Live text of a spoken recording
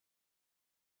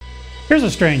Here's a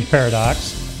strange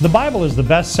paradox. The Bible is the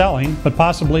best-selling, but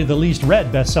possibly the least read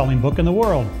best-selling book in the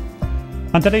world.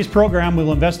 On today's program, we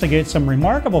will investigate some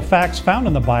remarkable facts found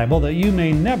in the Bible that you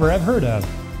may never have heard of.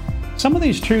 Some of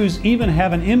these truths even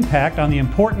have an impact on the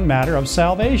important matter of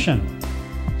salvation.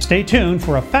 Stay tuned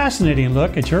for a fascinating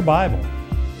look at your Bible.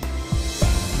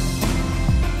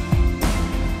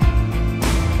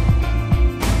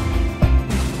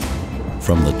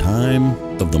 From the time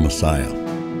of the Messiah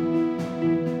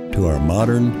to our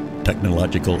modern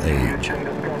technological age,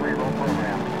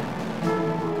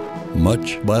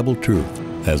 much Bible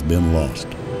truth has been lost.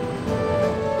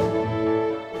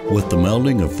 With the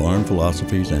melding of foreign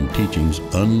philosophies and teachings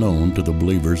unknown to the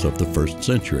believers of the first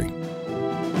century,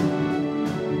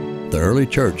 the early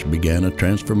church began a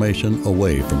transformation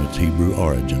away from its Hebrew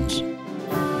origins.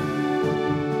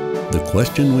 The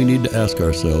question we need to ask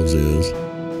ourselves is,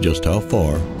 just how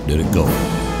far did it go?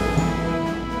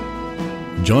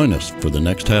 Join us for the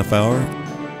next half hour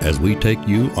as we take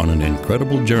you on an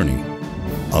incredible journey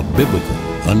of biblical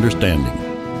understanding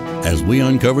as we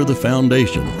uncover the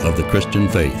foundation of the Christian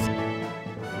faith.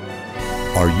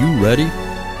 Are you ready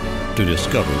to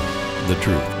discover the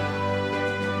truth?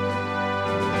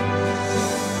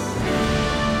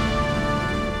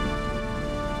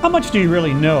 How much do you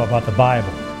really know about the Bible?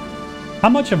 How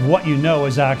much of what you know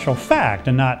is actual fact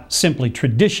and not simply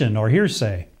tradition or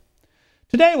hearsay?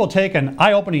 Today we'll take an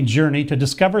eye-opening journey to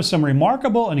discover some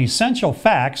remarkable and essential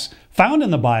facts found in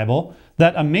the Bible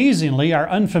that amazingly are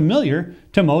unfamiliar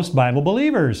to most Bible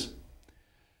believers.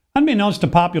 Unbeknownst to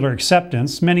popular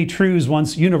acceptance, many truths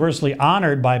once universally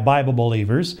honored by Bible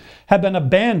believers have been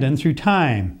abandoned through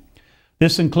time.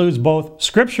 This includes both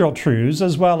scriptural truths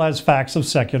as well as facts of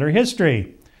secular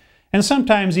history, and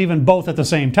sometimes even both at the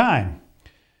same time.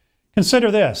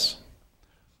 Consider this.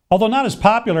 Although not as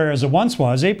popular as it once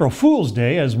was, April Fool's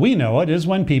Day, as we know it, is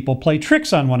when people play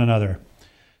tricks on one another.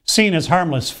 Seen as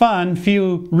harmless fun,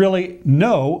 few really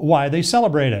know why they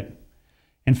celebrate it.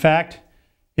 In fact,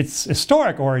 its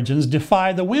historic origins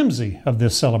defy the whimsy of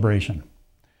this celebration.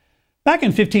 Back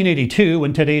in 1582,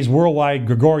 when today's worldwide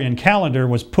Gregorian calendar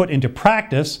was put into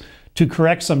practice to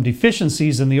correct some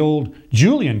deficiencies in the old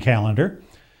Julian calendar,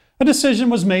 a decision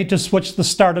was made to switch the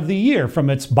start of the year from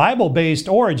its Bible-based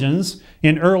origins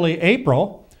in early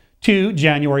April to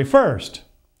January 1st.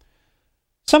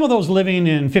 Some of those living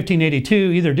in 1582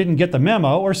 either didn't get the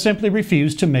memo or simply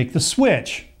refused to make the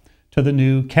switch to the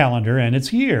new calendar and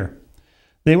its year.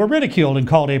 They were ridiculed and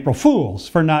called April Fools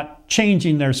for not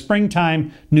changing their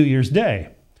springtime New Year's Day.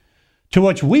 To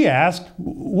which we ask,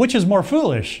 which is more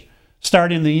foolish,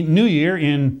 starting the new year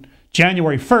in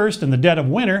January 1st in the dead of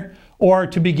winter, or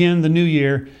to begin the new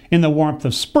year in the warmth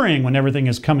of spring when everything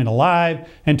is coming alive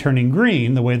and turning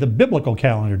green the way the biblical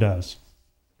calendar does?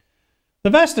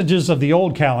 The vestiges of the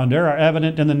old calendar are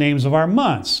evident in the names of our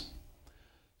months.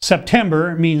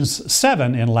 September means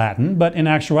 7 in Latin, but in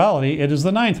actuality it is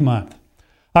the 9th month.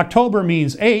 October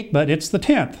means 8, but it's the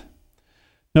 10th.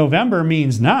 November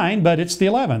means 9, but it's the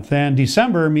 11th. And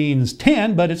December means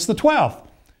 10, but it's the 12th.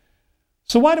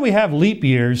 So why do we have leap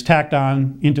years tacked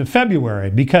on into February?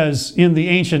 Because in the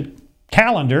ancient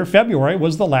calendar, February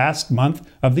was the last month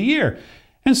of the year,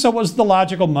 and so was the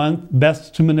logical month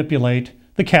best to manipulate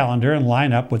the calendar and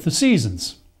line up with the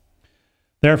seasons.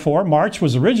 Therefore, March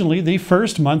was originally the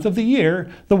first month of the year,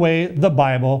 the way the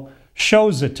Bible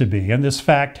shows it to be, and this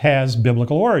fact has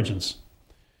biblical origins.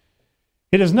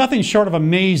 It is nothing short of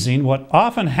amazing what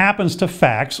often happens to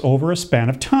facts over a span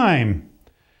of time.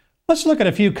 Let's look at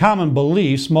a few common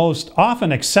beliefs most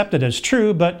often accepted as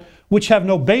true, but which have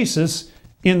no basis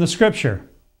in the Scripture.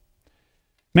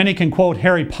 Many can quote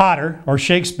Harry Potter or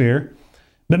Shakespeare,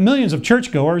 but millions of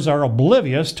churchgoers are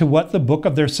oblivious to what the book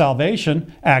of their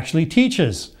salvation actually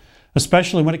teaches,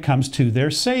 especially when it comes to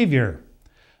their Savior.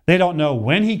 They don't know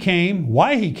when He came,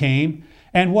 why He came,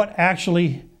 and what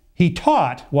actually He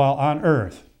taught while on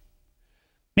earth.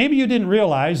 Maybe you didn't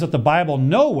realize that the Bible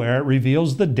nowhere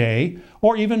reveals the day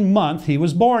or even month He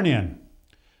was born in.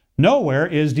 Nowhere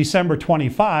is December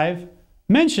 25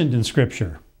 mentioned in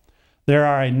Scripture. There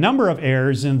are a number of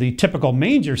errors in the typical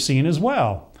manger scene as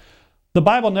well. The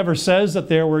Bible never says that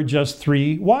there were just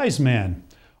 3 wise men,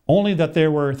 only that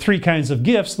there were 3 kinds of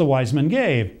gifts the wise men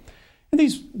gave. And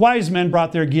these wise men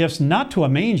brought their gifts not to a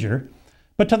manger,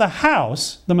 but to the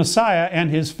house the Messiah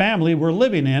and His family were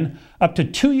living in up to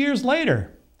 2 years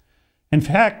later. In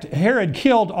fact, Herod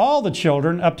killed all the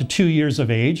children up to 2 years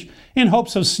of age in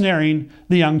hopes of snaring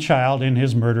the young child in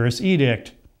his murderous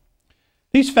edict.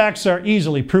 These facts are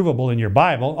easily provable in your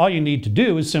Bible. All you need to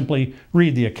do is simply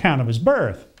read the account of His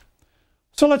birth.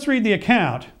 So let's read the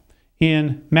account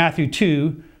in Matthew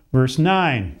 2, verse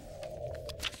 9.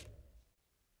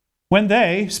 When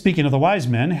they, speaking of the wise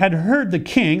men, had heard the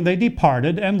king, they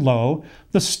departed, and lo,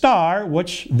 the star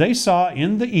which they saw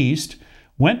in the east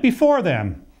went before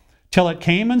them, till it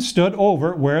came and stood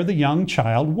over where the young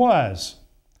child was.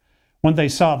 When they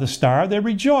saw the star, they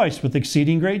rejoiced with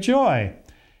exceeding great joy.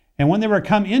 And when they were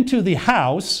come into the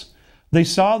house, they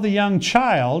saw the young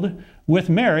child with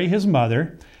Mary his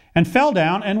mother, and fell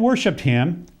down and worshipped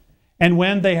him. And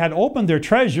when they had opened their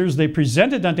treasures, they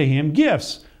presented unto him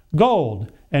gifts, gold,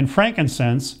 and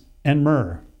frankincense, and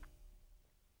myrrh.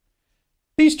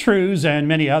 These truths and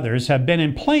many others have been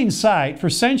in plain sight for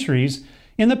centuries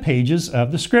in the pages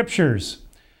of the Scriptures.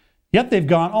 Yet they've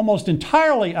gone almost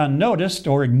entirely unnoticed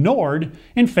or ignored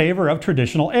in favor of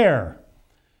traditional error.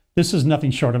 This is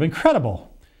nothing short of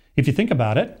incredible. If you think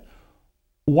about it,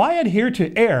 why adhere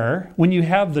to error when you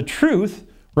have the truth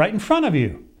right in front of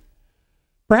you?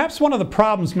 Perhaps one of the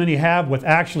problems many have with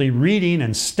actually reading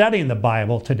and studying the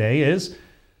Bible today is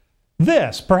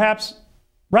this. Perhaps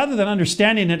rather than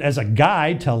understanding it as a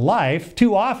guide to life,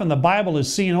 too often the Bible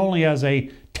is seen only as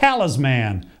a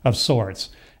talisman of sorts,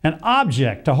 an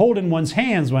object to hold in one's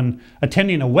hands when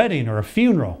attending a wedding or a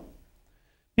funeral.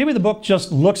 Maybe the book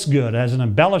just looks good as an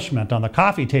embellishment on the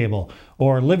coffee table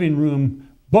or living room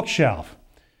bookshelf.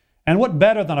 And what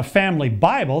better than a family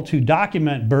Bible to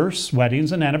document births,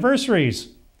 weddings, and anniversaries?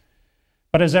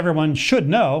 But as everyone should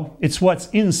know, it's what's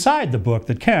inside the book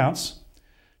that counts.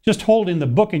 Just holding the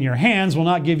book in your hands will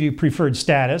not give you preferred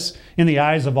status in the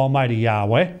eyes of Almighty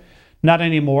Yahweh, not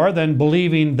any more than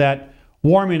believing that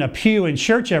warming a pew in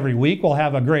church every week will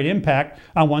have a great impact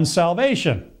on one's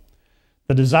salvation.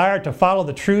 The desire to follow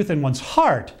the truth in one's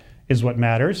heart is what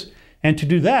matters, and to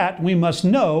do that, we must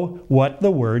know what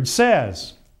the Word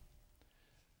says.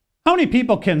 How many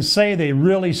people can say they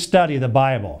really study the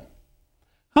Bible?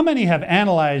 How many have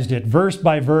analyzed it verse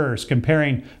by verse,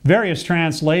 comparing various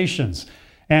translations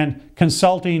and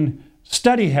consulting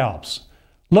study helps,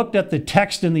 looked at the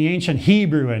text in the ancient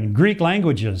Hebrew and Greek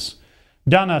languages,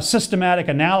 done a systematic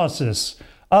analysis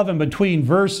of and between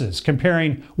verses,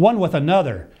 comparing one with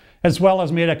another, as well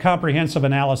as made a comprehensive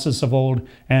analysis of Old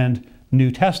and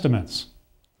New Testaments?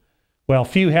 Well,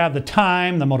 few have the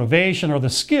time, the motivation, or the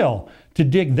skill to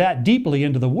dig that deeply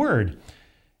into the Word.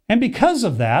 And because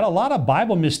of that, a lot of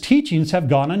Bible misteachings have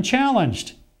gone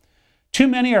unchallenged. Too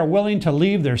many are willing to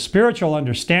leave their spiritual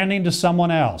understanding to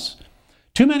someone else.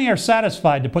 Too many are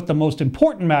satisfied to put the most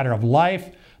important matter of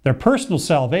life, their personal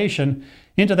salvation,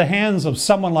 into the hands of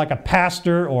someone like a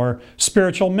pastor or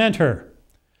spiritual mentor.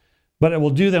 But it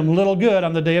will do them little good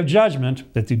on the day of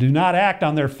judgment that they do not act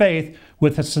on their faith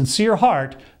with a sincere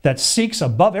heart that seeks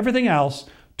above everything else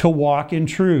to walk in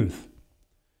truth.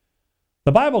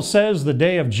 The Bible says the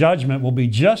day of judgment will be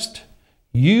just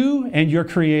you and your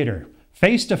Creator,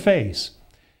 face to face,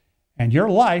 and your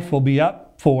life will be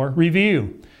up for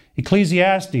review.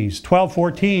 Ecclesiastes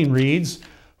 12:14 reads,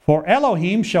 "For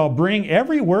Elohim shall bring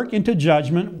every work into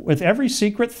judgment with every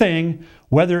secret thing,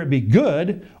 whether it be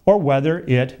good or whether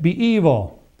it be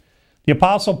evil." The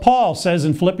Apostle Paul says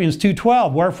in Philippians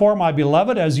 2:12, "Wherefore, my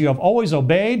beloved, as you have always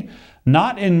obeyed,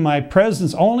 not in my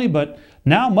presence only, but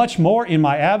now much more in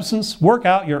my absence, work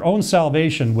out your own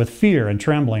salvation with fear and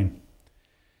trembling."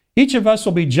 Each of us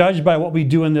will be judged by what we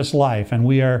do in this life, and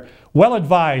we are well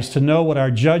advised to know what our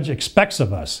judge expects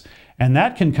of us, and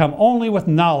that can come only with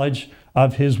knowledge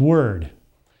of His Word.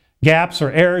 Gaps or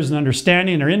errors in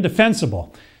understanding are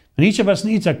indefensible, and each of us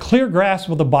needs a clear grasp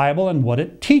of the Bible and what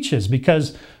it teaches,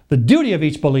 because the duty of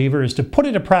each believer is to put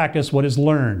into practice what is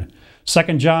learned.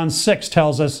 2 John 6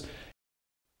 tells us,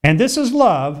 "And this is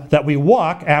love, that we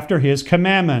walk after His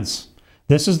commandments.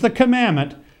 This is the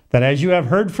commandment, that as you have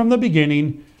heard from the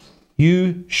beginning,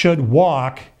 you should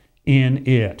walk in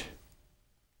it."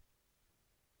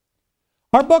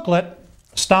 Our booklet,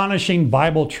 Astonishing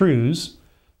Bible Truths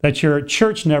That Your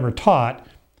Church Never Taught,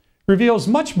 reveals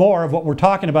much more of what we're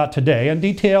talking about today and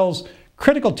details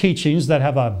critical teachings that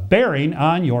have a bearing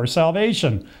on your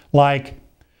salvation, like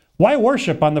why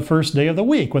worship on the first day of the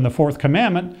week when the fourth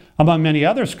commandment, among many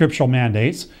other scriptural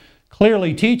mandates,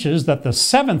 clearly teaches that the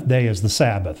seventh day is the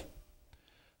Sabbath.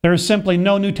 There is simply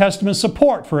no New Testament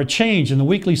support for a change in the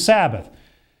weekly Sabbath,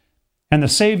 and the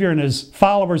Savior and His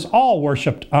followers all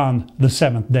worshiped on the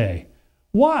seventh day.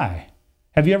 Why?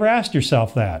 Have you ever asked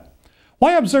yourself that?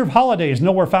 Why observe holidays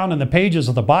nowhere found in the pages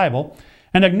of the Bible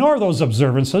and ignore those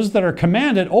observances that are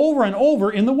commanded over and over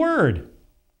in the Word?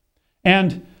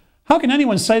 And how can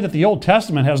anyone say that the Old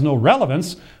Testament has no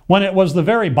relevance when it was the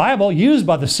very Bible used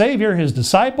by the Savior, His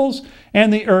disciples,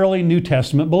 and the early New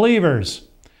Testament believers?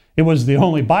 It was the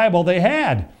only Bible they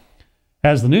had,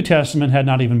 as the New Testament had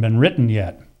not even been written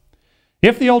yet.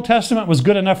 If the Old Testament was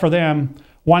good enough for them,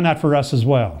 why not for us as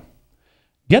well?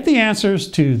 Get the answers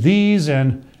to these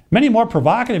and many more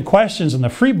provocative questions in the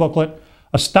free booklet,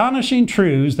 Astonishing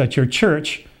Truths That Your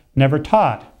Church Never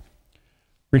Taught.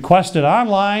 Request it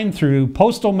online through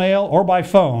postal mail or by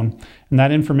phone, and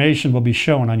that information will be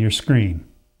shown on your screen.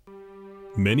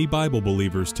 Many Bible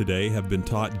believers today have been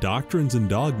taught doctrines and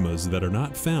dogmas that are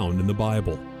not found in the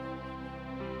Bible.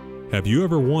 Have you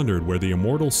ever wondered where the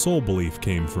immortal soul belief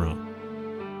came from?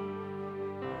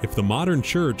 If the modern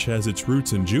church has its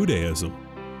roots in Judaism,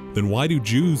 then why do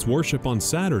Jews worship on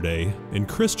Saturday and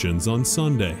Christians on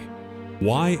Sunday?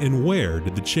 Why and where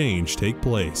did the change take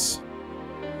place?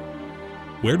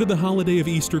 Where did the holiday of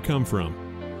Easter come from?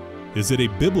 Is it a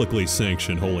biblically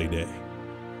sanctioned holy day?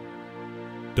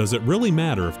 Does it really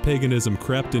matter if paganism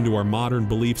crept into our modern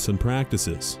beliefs and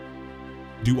practices?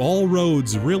 Do all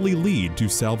roads really lead to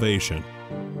salvation?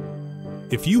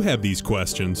 If you have these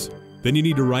questions, then you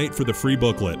need to write for the free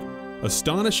booklet,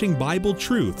 Astonishing Bible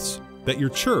Truths That Your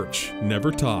Church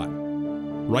Never Taught.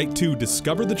 Write to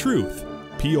Discover the Truth,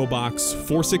 P.O. Box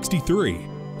 463,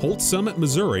 Holt Summit,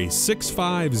 Missouri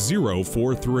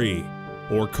 65043,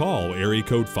 or call area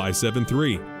code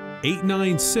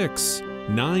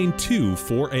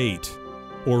 573-896-9248,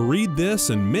 or read this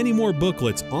and many more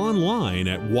booklets online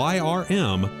at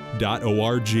yrm.org.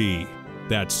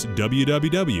 That's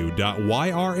www.yrm.org.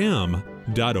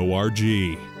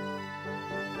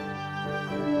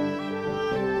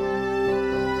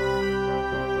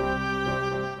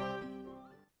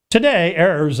 Today,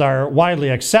 errors are widely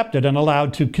accepted and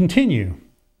allowed to continue.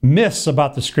 Myths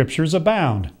about the Scriptures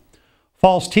abound.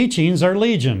 False teachings are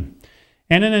legion.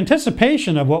 And in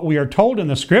anticipation of what we are told in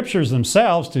the Scriptures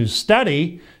themselves to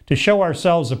study to show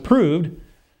ourselves approved,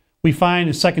 we find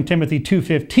in 2 Timothy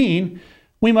 2:15,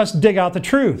 we must dig out the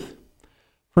truth.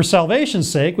 For salvation's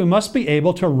sake, we must be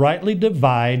able to rightly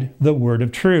divide the word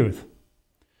of truth.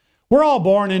 We're all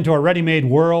born into a ready-made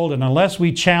world, and unless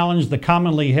we challenge the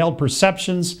commonly held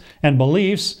perceptions and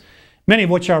beliefs, many of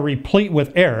which are replete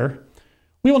with error,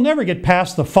 we will never get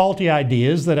past the faulty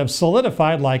ideas that have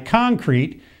solidified like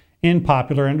concrete in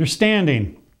popular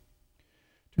understanding.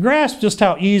 To grasp just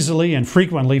how easily and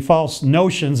frequently false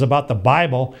notions about the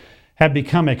Bible have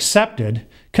become accepted,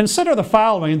 consider the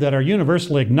following that are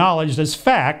universally acknowledged as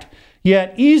fact,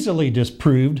 yet easily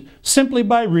disproved simply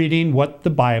by reading what the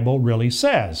Bible really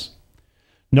says.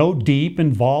 No deep,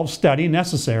 involved study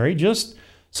necessary, just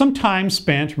some time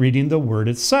spent reading the Word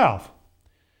itself.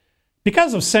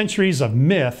 Because of centuries of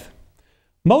myth,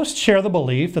 most share the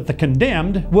belief that the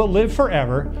condemned will live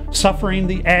forever, suffering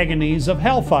the agonies of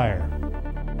hellfire.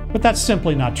 But that's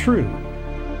simply not true.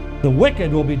 The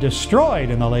wicked will be destroyed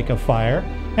in the lake of fire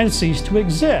and cease to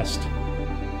exist.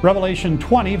 Revelation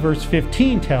 20, verse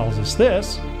 15 tells us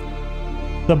this.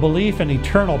 The belief in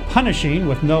eternal punishing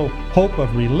with no hope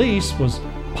of release was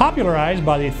popularized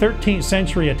by the 13th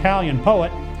century Italian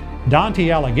poet Dante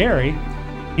Alighieri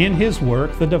in his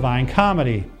work, The Divine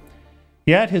Comedy.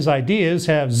 Yet his ideas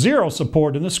have zero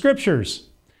support in the Scriptures.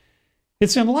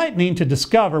 It's enlightening to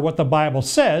discover what the Bible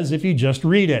says if you just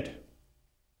read it.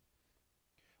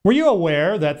 Were you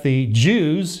aware that the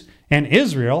Jews and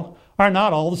Israel are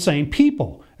not all the same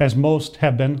people, as most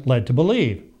have been led to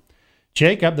believe?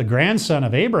 Jacob, the grandson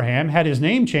of Abraham, had his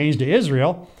name changed to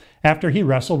Israel after he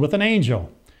wrestled with an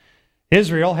angel.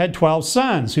 Israel had 12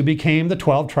 sons who became the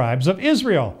 12 tribes of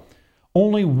Israel.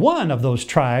 Only one of those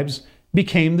tribes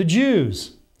became the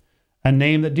Jews, a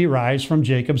name that derives from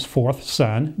Jacob's fourth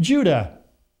son, Judah.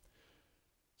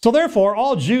 So therefore,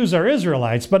 all Jews are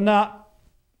Israelites, but not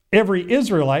every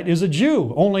Israelite is a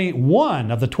Jew. Only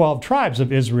one of the 12 tribes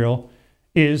of Israel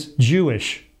is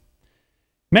Jewish.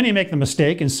 Many make the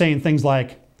mistake in saying things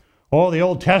like, oh, the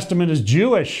Old Testament is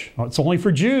Jewish. Oh, it's only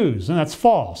for Jews, and that's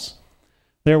false.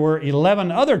 There were 11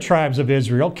 other tribes of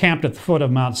Israel camped at the foot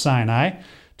of Mount Sinai,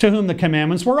 to whom the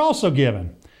commandments were also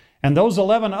given. And those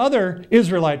 11 other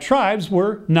Israelite tribes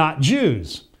were not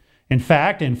Jews. In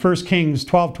fact, in 1 Kings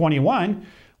 12:21,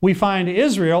 we find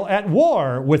Israel at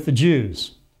war with the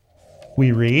Jews.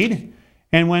 We read,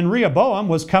 and when Rehoboam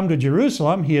was come to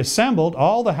Jerusalem, he assembled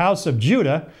all the house of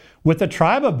Judah with the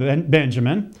tribe of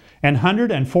Benjamin, and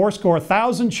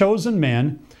 180,000 chosen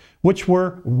men, which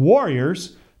were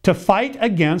warriors, to fight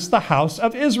against the house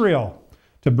of Israel,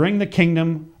 to bring the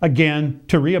kingdom again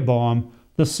to Rehoboam,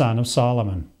 the son of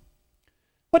Solomon.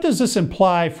 What does this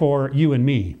imply for you and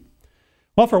me?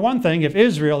 Well, for one thing, if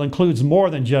Israel includes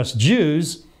more than just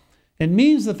Jews, it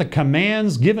means that the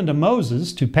commands given to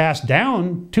Moses to pass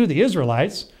down to the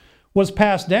Israelites were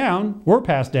passed down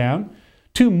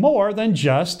to more than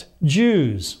just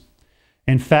Jews.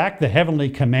 In fact, the heavenly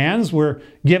commands were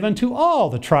given to all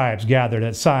the tribes gathered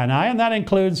at Sinai, and that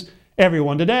includes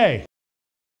everyone today.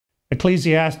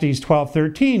 Ecclesiastes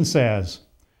 12:13 says,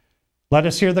 "Let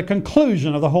us hear the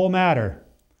conclusion of the whole matter.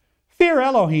 Fear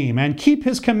Elohim and keep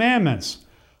his commandments,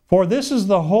 for this is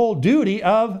the whole duty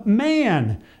of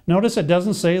man." Notice it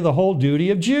doesn't say the whole duty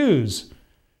of Jews.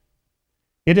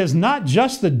 It is not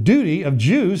just the duty of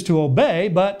Jews to obey,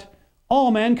 but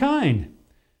all mankind.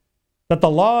 That the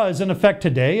law is in effect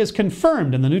today is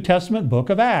confirmed in the New Testament book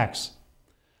of Acts.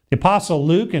 The Apostle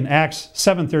Luke in Acts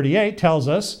 7:38 tells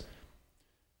us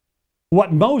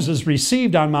what Moses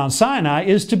received on Mount Sinai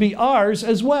is to be ours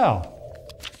as well.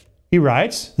 He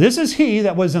writes, "This is he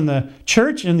that was in the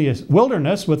church in the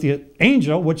wilderness with the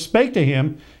angel which spake to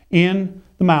him in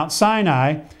the Mount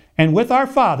Sinai, and with our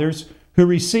fathers, who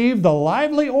received the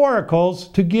lively oracles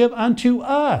to give unto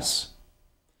us."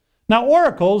 Now,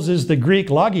 oracles is the Greek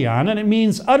logion, and it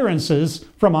means utterances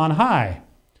from on high.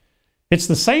 It's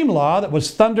the same law that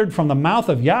was thundered from the mouth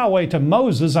of Yahweh to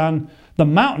Moses on the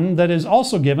mountain that is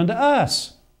also given to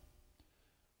us.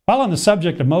 While on the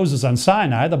subject of Moses on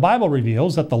Sinai, the Bible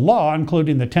reveals that the law,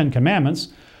 including the Ten Commandments,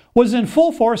 was in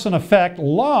full force and effect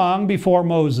long before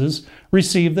Moses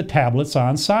received the tablets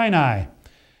on Sinai.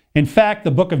 In fact,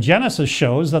 the book of Genesis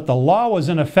shows that the law was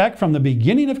in effect from the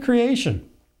beginning of creation.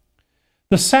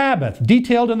 The Sabbath,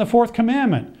 detailed in the fourth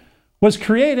commandment, was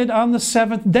created on the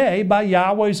seventh day by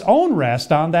Yahweh's own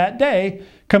rest on that day,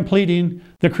 completing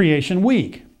the creation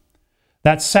week.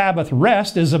 That Sabbath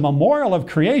rest is a memorial of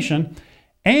creation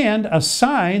and a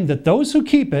sign that those who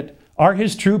keep it are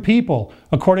his true people,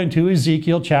 according to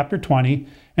Ezekiel chapter 20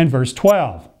 and verse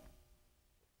 12.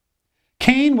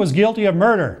 Cain was guilty of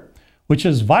murder, which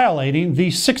is violating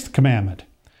the sixth commandment.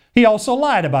 He also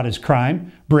lied about his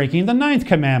crime, breaking the ninth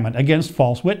commandment against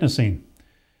false witnessing.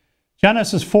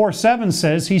 Genesis 4:7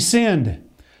 says he sinned.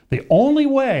 The only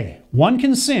way one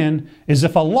can sin is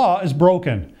if a law is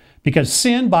broken, because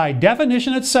sin by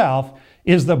definition itself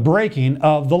is the breaking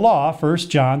of the law, 1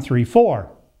 John 3:4.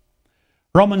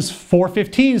 Romans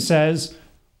 4:15 says,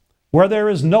 "Where there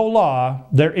is no law,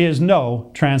 there is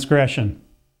no transgression."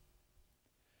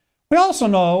 We also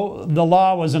know the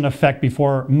law was in effect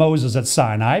before Moses at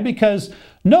Sinai because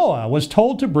Noah was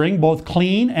told to bring both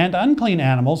clean and unclean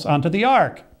animals onto the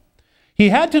ark. He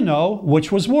had to know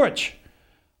which was which,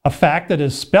 a fact that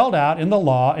is spelled out in the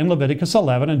law in Leviticus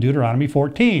 11 and Deuteronomy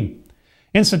 14.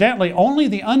 Incidentally, only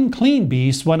the unclean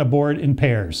beasts went aboard in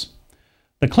pairs.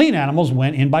 The clean animals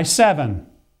went in by 7.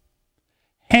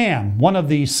 Ham, one of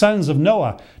the sons of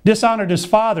Noah, dishonored his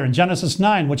father in Genesis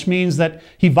 9, which means that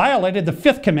he violated the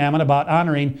 5th commandment about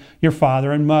honoring your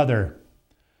father and mother.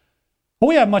 Well,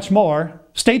 we have much more.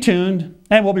 Stay tuned,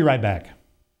 and we'll be right back.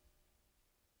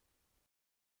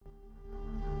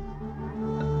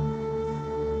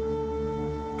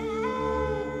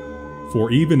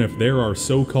 For even if there are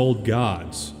so-called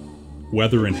gods,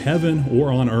 whether in heaven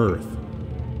or on earth,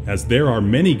 as there are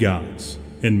many gods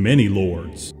and many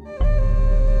lords,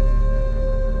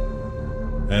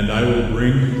 and I will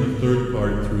bring the third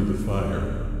part through the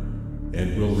fire,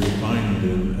 and will refine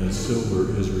them as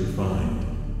silver is refined,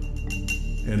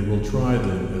 and will try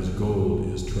them as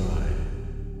gold is tried.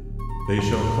 They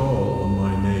shall call on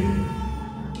my name,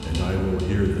 and I will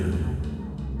hear them.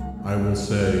 I will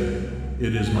say,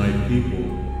 it is my people,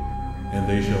 and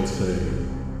they shall say,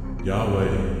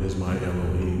 Yahweh is my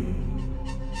Elohim.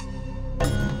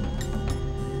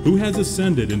 Who has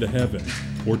ascended into heaven,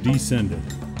 or descended?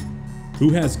 Who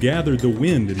has gathered the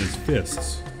wind in his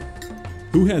fists?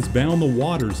 Who has bound the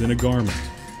waters in a garment?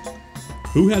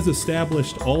 Who has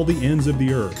established all the ends of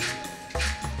the earth?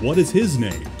 What is his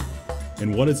name?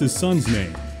 And what is his son's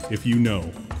name, if you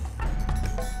know?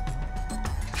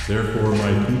 Therefore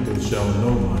my people shall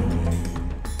know my name.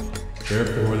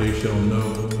 Therefore they shall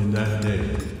know in that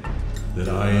day that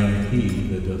I am he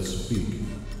that doth speak.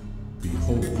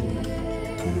 Behold,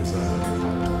 it is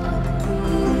I.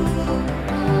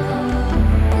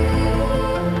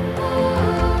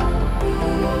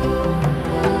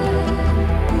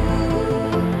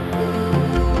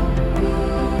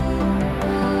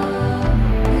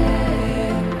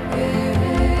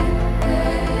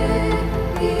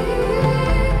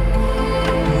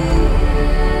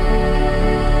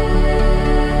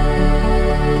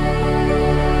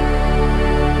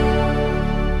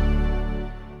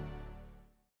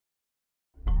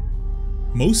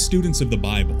 Most students of the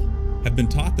Bible have been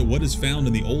taught that what is found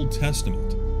in the Old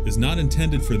Testament is not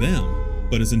intended for them,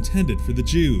 but is intended for the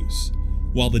Jews,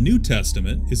 while the New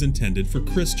Testament is intended for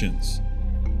Christians.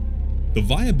 The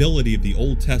viability of the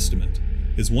Old Testament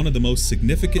is one of the most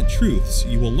significant truths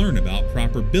you will learn about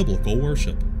proper biblical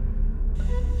worship.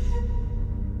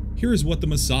 Here is what the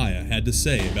Messiah had to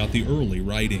say about the early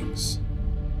writings.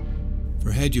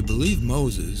 For had you believed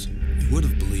Moses, you would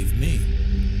have believed me,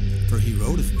 for he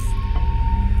wrote of me.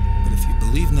 But if you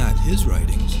believe not his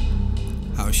writings,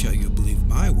 how shall you believe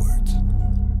my words?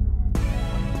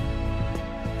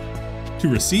 To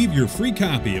receive your free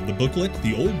copy of the booklet,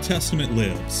 The Old Testament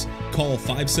Lives, call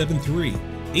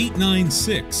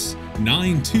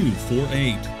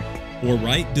 573-896-9248 or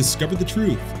write Discover the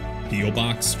Truth, P.O.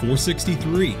 Box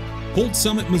 463, Holt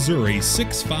Summit, Missouri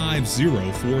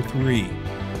 65043.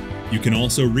 You can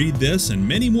also read this and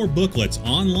many more booklets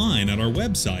online at our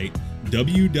website,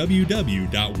 www.yrm.org.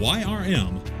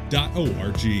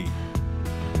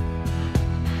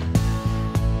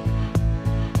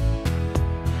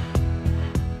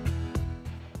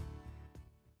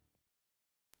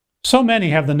 So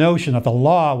many have the notion that the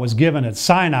law was given at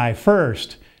Sinai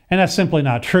first, and that's simply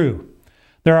not true.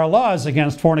 There are laws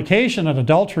against fornication and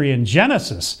adultery in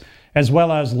Genesis, as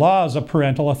well as laws of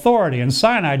parental authority, and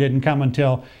Sinai didn't come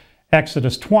until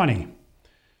Exodus 20.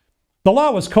 The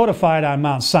law was codified on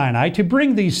Mount Sinai to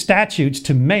bring these statutes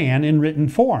to man in written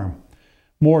form,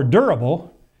 more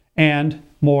durable and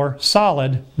more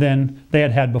solid than they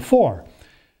had had before.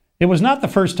 It was not the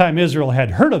first time Israel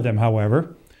had heard of them,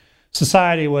 however.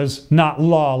 Society was not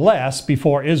lawless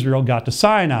before Israel got to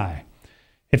Sinai.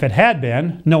 If it had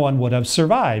been, no one would have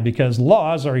survived, because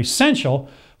laws are essential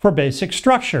for basic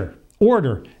structure,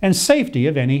 order, and safety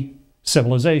of any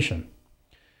civilization.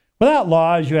 Without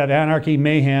laws, you have anarchy,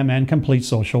 mayhem, and complete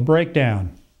social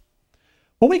breakdown.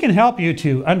 Well, we can help you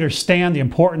to understand the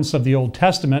importance of the Old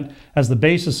Testament as the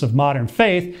basis of modern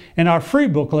faith in our free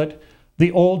booklet,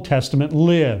 The Old Testament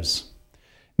Lives.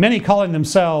 Many calling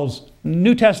themselves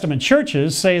New Testament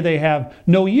churches say they have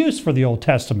no use for the Old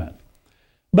Testament.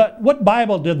 But what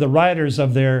Bible did the writers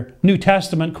of their New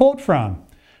Testament quote from,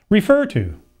 refer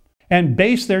to, and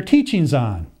base their teachings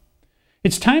on?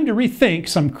 It's time to rethink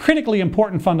some critically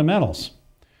important fundamentals.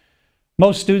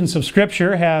 Most students of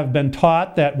Scripture have been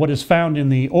taught that what is found in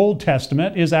the Old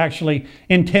Testament is actually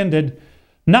intended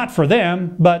not for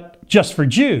them, but just for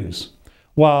Jews,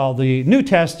 while the New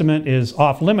Testament is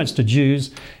off limits to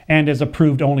Jews and is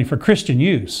approved only for Christian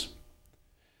use.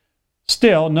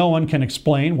 Still, no one can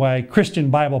explain why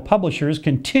Christian Bible publishers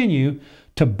continue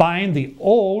to bind the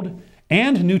Old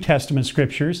and New Testament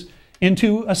scriptures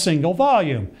into a single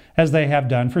volume, as they have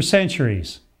done for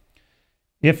centuries.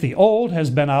 If the Old has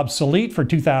been obsolete for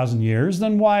 2,000 years,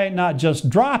 then why not just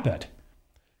drop it?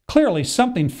 Clearly,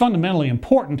 something fundamentally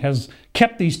important has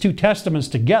kept these two testaments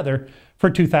together for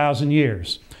 2,000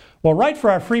 years. Well, write for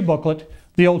our free booklet,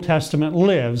 The Old Testament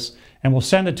Lives, and we'll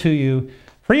send it to you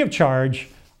free of charge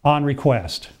on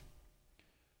request.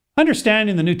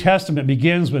 Understanding the New Testament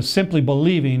begins with simply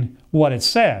believing what it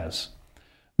says.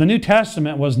 The New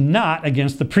Testament was not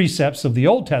against the precepts of the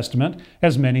Old Testament,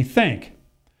 as many think.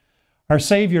 Our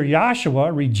Savior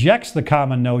Yahshua rejects the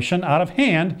common notion out of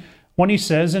hand when he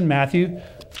says in Matthew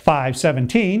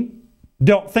 5:17,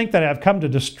 "Don't think that I have come to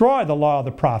destroy the law of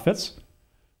the prophets,"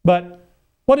 but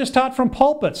what is taught from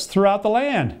pulpits throughout the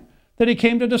land? That he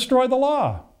came to destroy the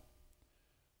law.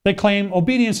 They claim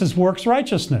obedience is works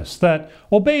righteousness, that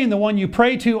obeying the one you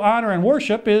pray to, honor, and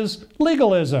worship is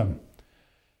legalism.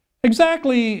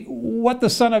 Exactly what the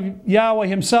Son of Yahweh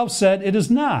himself said it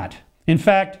is not. In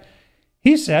fact,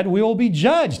 he said we will be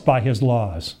judged by his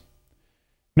laws.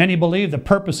 Many believe the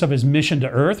purpose of his mission to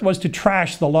earth was to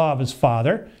trash the law of his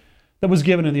Father that was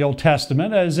given in the Old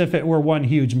Testament as if it were one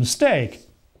huge mistake.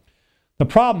 The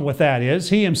problem with that is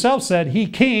he himself said he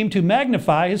came to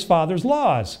magnify his Father's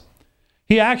laws.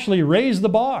 He actually raised the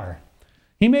bar.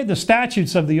 He made the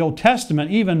statutes of the Old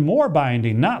Testament even more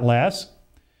binding, not less.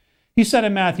 He said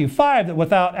in Matthew 5 that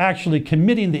without actually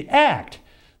committing the act,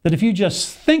 that if you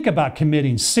just think about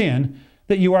committing sin,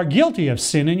 that you are guilty of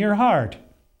sin in your heart.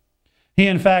 He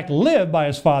in fact lived by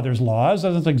his Father's laws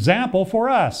as an example for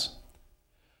us.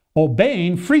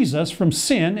 Obeying frees us from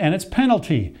sin and its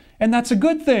penalty, and that's a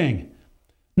good thing,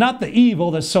 not the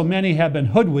evil that so many have been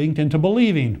hoodwinked into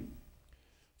believing.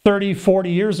 30,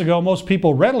 40 years ago, most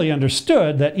people readily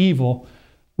understood that evil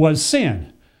was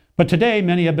sin, but today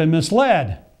many have been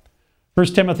misled.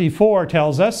 1 Timothy 4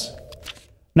 tells us,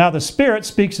 "Now the Spirit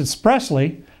speaks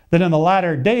expressly that in the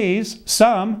latter days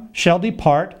some shall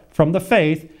depart from the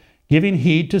faith, giving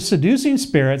heed to seducing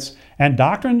spirits and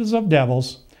doctrines of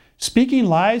devils, speaking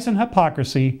lies and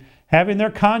hypocrisy, having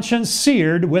their conscience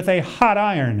seared with a hot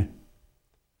iron."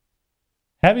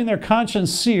 Having their conscience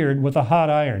seared with a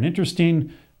hot iron. Interesting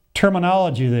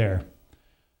terminology there.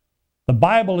 The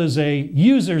Bible is a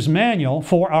user's manual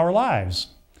for our lives.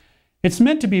 It's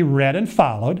meant to be read and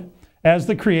followed as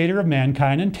the Creator of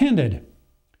mankind intended.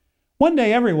 One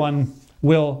day everyone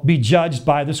will be judged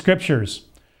by the Scriptures.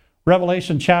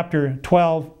 Revelation chapter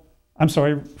 20,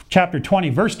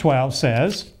 verse 12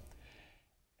 says,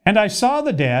 "And I saw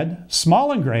the dead,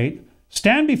 small and great,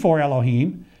 stand before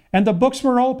Elohim, and the books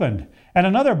were opened, and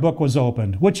another book was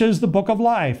opened, which is the book of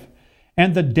life.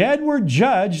 And the dead were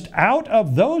judged out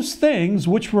of those things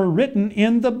which were written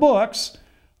in the books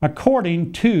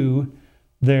according to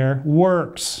their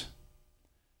works."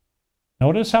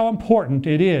 Notice how important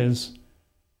it is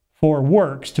for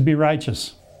works to be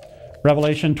righteous.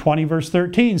 Revelation 20 verse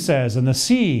 13 says, "And the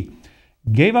sea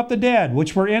gave up the dead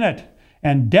which were in it,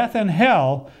 and death and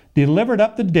hell delivered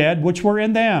up the dead which were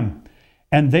in them.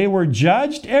 And they were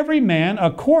judged every man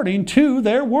according to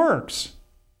their works."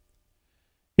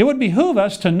 It would behoove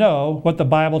us to know what the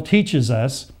Bible teaches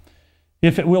us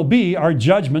if it will be our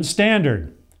judgment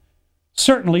standard.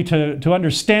 Certainly to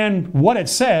understand what it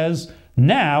says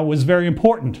now is very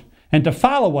important, and to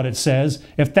follow what it says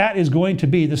if that is going to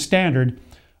be the standard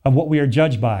of what we are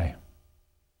judged by.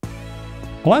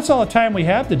 Well, that's all the time we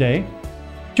have today.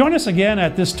 Join us again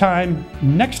at this time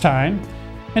next time.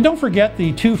 And don't forget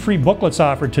the 2 free booklets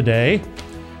offered today.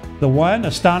 The one,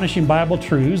 Astonishing Bible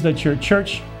Truths That Your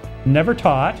Church Never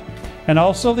Taught, and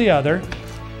also the other,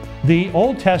 The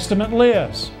Old Testament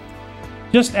Lives.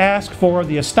 Just ask for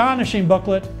the Astonishing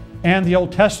booklet and the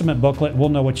Old Testament booklet. We'll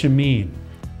know what you mean.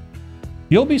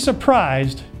 You'll be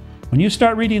surprised when you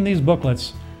start reading these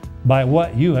booklets by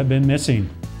what you have been missing.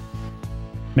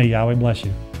 May Yahweh bless you.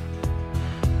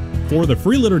 For the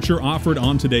free literature offered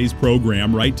on today's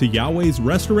program, write to Yahweh's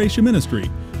Restoration Ministry,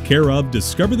 care of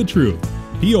Discover the Truth,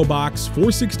 P.O. Box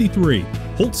 463,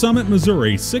 Holt Summit,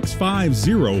 Missouri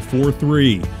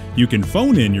 65043. You can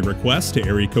phone in your request to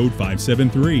area code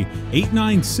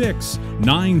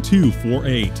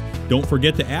 573-896-9248. Don't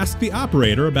forget to ask the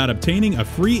operator about obtaining a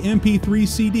free MP3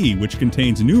 CD which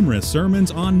contains numerous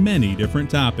sermons on many different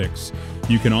topics.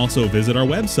 You can also visit our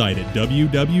website at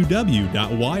www.yrm.org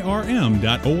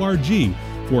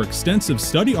for extensive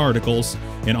study articles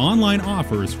and online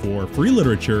offers for free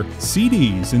literature,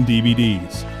 CDs, and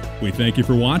DVDs. We thank you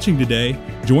for watching today.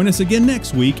 Join us again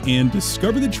next week and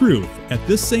discover the truth at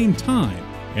this same time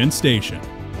and station.